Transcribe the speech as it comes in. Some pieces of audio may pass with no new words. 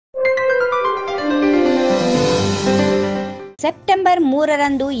September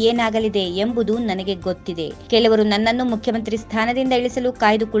 3ರಂದು ಏನಾಗಲಿದೆ ಎಂಬುದು ನನಗೆ ಗೊತ್ತಿದೆ. ಕೆಲವರು ನನ್ನನ್ನು ಮುಖ್ಯಮಂತ್ರಿ ಸ್ಥಾನದಿಂದ ಇಳಿಸಲು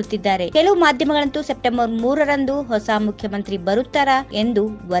ಕಾಯ್ದು ಕುಳಿತಿದ್ದಾರೆ. ಕೆಲವು ಮಾಧ್ಯಮಗಳಂತೂ ಸೆಪ್ಟೆಂಬರ್ 3ರಂದು ಹೊಸ ಮುಖ್ಯಮಂತ್ರಿ ಬರುತ್ತಾರಾ ಎಂದು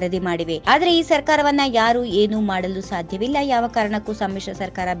ವರದಿ ಮಾಡಿವೆ. ಆದರೆ ಈ ಸರ್ಕಾರವನ್ನ ಯಾರು ಏನೂ ಮಾಡಲು ಸಾಧ್ಯವಿಲ್ಲ. ಯಾವ ಕಾರಣಕ್ಕೂ ಸಮ್ಮಿಶ್ರ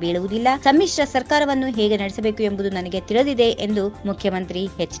ಸರ್ಕಾರ ಬೀಳುವುದಿಲ್ಲ. ಸಮ್ಮಿಶ್ರ ಸರ್ಕಾರವನ್ನು ಹೇಗೆ ನಡೆಸಬೇಕು ಎಂಬುದು ನನಗೆ ತಿಳಿದಿದೆ ಎಂದು ಮುಖ್ಯಮಂತ್ರಿ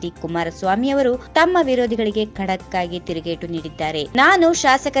HD ಕುಮಾರಸ್ವಾಮಿ ಅವರು ತಮ್ಮ ವಿರೋಧಿಗಳಿಗೆ ಖಡಕ್ ಆಗಿ ತಿರುಗೇಟು ನೀಡಿದ್ದಾರೆ. ನಾನು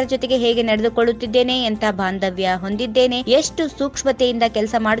ಶಾಸಕರ ಜೊತೆಗೆ ಹೇಗೆ ನಡೆದುಕೊಳ್ಳುತ್ತಿದ್ದೇನೆ, ಎಂತ ಬಾಂಧವ್ಯ ಹೊಂದಿದ್ದೇನೆ, ಎಷ್ಟು ಸೂಕ್ಷ್ಮತೆಯಿಂದ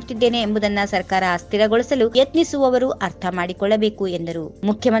ಕೆಲಸ ಮಾಡುತ್ತಿದ್ದೇನೆ ಎಂಬುದನ್ನ ಸರ್ಕಾರ ಅಸ್ಥಿರಗೊಳಿಸಲು ಯತ್ನಿಸುವವರು ಅರ್ಥ ಮಾಡಿಕೊಳ್ಳಬೇಕು ಎಂದರು.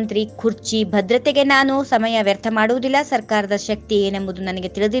 ಮುಖ್ಯಮಂತ್ರಿ ಕುರ್ಚಿ ಭದ್ರತೆಗೆ ನಾನು ಸಮಯ ವ್ಯರ್ಥ ಮಾಡುವುದಿಲ್ಲ. ಸರ್ಕಾರದ ಶಕ್ತಿ ಏನೆಂಬುದು ನನಗೆ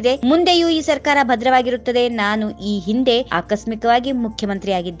ತಿಳಿದಿದೆ. ಮುಂದೆಯೂ ಈ ಸರ್ಕಾರ ಭದ್ರವಾಗಿರುತ್ತದೆ. ನಾನು ಈ ಹಿಂದೆ ಆಕಸ್ಮಿಕವಾಗಿ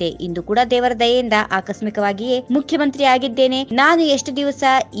ಮುಖ್ಯಮಂತ್ರಿ ಆಗಿದ್ದೆ. ಇಂದು ಕೂಡ ದೇವರ ದಯೆಯಿಂದ ಆಕಸ್ಮಿಕವಾಗಿಯೇ ಮುಖ್ಯಮಂತ್ರಿ ಆಗಿದ್ದೇನೆ. ನಾನು ಎಷ್ಟು ದಿವಸ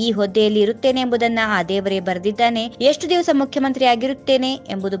ಈ ಹುದ್ದೆಯಲ್ಲಿ ಇರುತ್ತೇನೆ ಎಂಬುದನ್ನ ಆ ದೇವರೇ ಬರೆದಿದ್ದಾನೆ. ಎಷ್ಟು ದಿವಸ ಮುಖ್ಯಮಂತ್ರಿ ಆಗಿರುತ್ತೇನೆ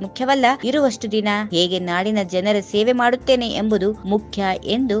ಎಂಬುದು ಮುಖ್ಯವಲ್ಲ, ಇರುವಷ್ಟು ದಿನ ಹೇಗೆ ನಾಡಿನ ಜನರ ಸೇವೆ ಮಾಡುತ್ತೇನೆ ಎಂಬುದು ಮುಖ್ಯ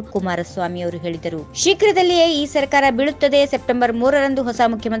ಎಂದು ಕುಮಾರಸ್ವಾಮಿ ಅವರು ಹೇಳಿದರು. ಶೀಘ್ರದಲ್ಲಿಯೇ ಈ ಸರ್ಕಾರ ಬೀಳುತ್ತದೆ. ಸೆಪ್ಟೆಂಬರ್ 3ರಂದು ಹೊಸ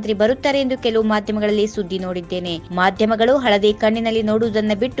ಮುಖ್ಯಮಂತ್ರಿ ಬರುತ್ತಾರೆ ಎಂದು ಕೆಲವು ಮಾಧ್ಯಮಗಳಲ್ಲಿ ಸುದ್ದಿ ನೋಡಿದ್ದೇನೆ. ಮಾಧ್ಯಮಗಳು ಹಳದಿ ಕಣ್ಣಿನಲ್ಲಿ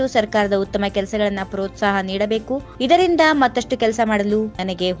ನೋಡುವುದನ್ನ ಬಿಟ್ಟು ಸರ್ಕಾರದ ಉತ್ತಮ ಕೆಲಸಗಳನ್ನ ಪ್ರೋತ್ಸಾಹ ನೀಡಬೇಕು. ಇದರಿಂದ ಮತ್ತಷ್ಟು ಕೆಲಸ ಮಾಡಲು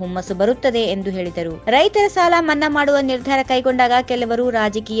ನನಗೆ ಹುಮ್ಮಸ್ಸು ಬರುತ್ತದೆ ಎಂದು ಹೇಳಿದರು. ರೈತರ ಸಾಲ ಮನ್ನಾ ಮಾಡುವ ನಿರ್ಧಾರ ಕೈಗೊಂಡಾಗ ಕೆಲವರು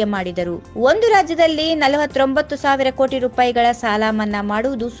ರಾಜಕೀಯ ಮಾಡಿದರು. ಒಂದು ರಾಜ್ಯದಲ್ಲಿ 49,000 ಕೋಟಿ ರೂಪಾಯಿಗಳ ಸಾಲ ಮನ್ನಾ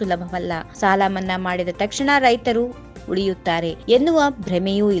ಮಾಡುವುದು ಸುಲಭವಲ್ಲ. ಸಾಲ ಮನ್ನಾ ಮಾಡಿದ ತಕ್ಷಣ ರೈತರು ಉಳಿಯುತ್ತಾರೆ ಎನ್ನುವ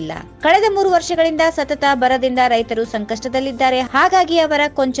ಭ್ರಮೆಯೂ ಇಲ್ಲ. ಕಳೆದ 3 ವರ್ಷಗಳಿಂದ ಸತತ ಬರದಿಂದ ರೈತರು ಸಂಕಷ್ಟದಲ್ಲಿದ್ದಾರೆ. ಹಾಗಾಗಿ ಅವರ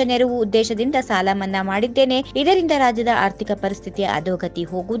ಕೊಂಚ ನೆರವು ಉದ್ದೇಶದಿಂದ ಸಾಲ ಮನ್ನಾ ಮಾಡಿದ್ದೇನೆ. ಇದರಿಂದ ರಾಜ್ಯದ ಆರ್ಥಿಕ ಪರಿಸ್ಥಿತಿಯ ಅಧೋಗತಿ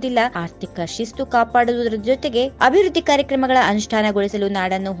ಹೋಗುವುದಿಲ್ಲ. ಆರ್ಥಿಕ ಶಿಸ್ತು ಕಾಪಾಡುವುದರ ಜೊತೆಗೆ ಅಭಿವೃದ್ಧಿ ಕಾರ್ಯಕ್ರಮಗಳ ಅನುಷ್ಠಾನಗೊಳಿಸಲು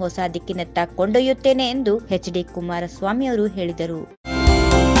ನಾಡನ್ನು ಹೊಸ ದಿಕ್ಕಿನತ್ತ ಕೊಂಡೊಯ್ಯುತ್ತೇನೆ ಎಂದು HD ಕುಮಾರಸ್ವಾಮಿ ಅವರು ಹೇಳಿದರು.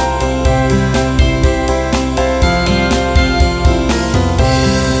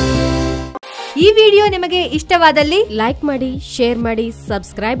 ಈ ವಿಡಿಯೋ ನಿಮಗೆ ಇಷ್ಟವಾದಲ್ಲಿ ಲೈಕ್ ಮಾಡಿ, ಶೇರ್ ಮಾಡಿ,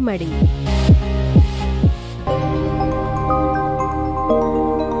 ಸಬ್ಸ್ಕ್ರೈಬ್ ಮಾಡಿ.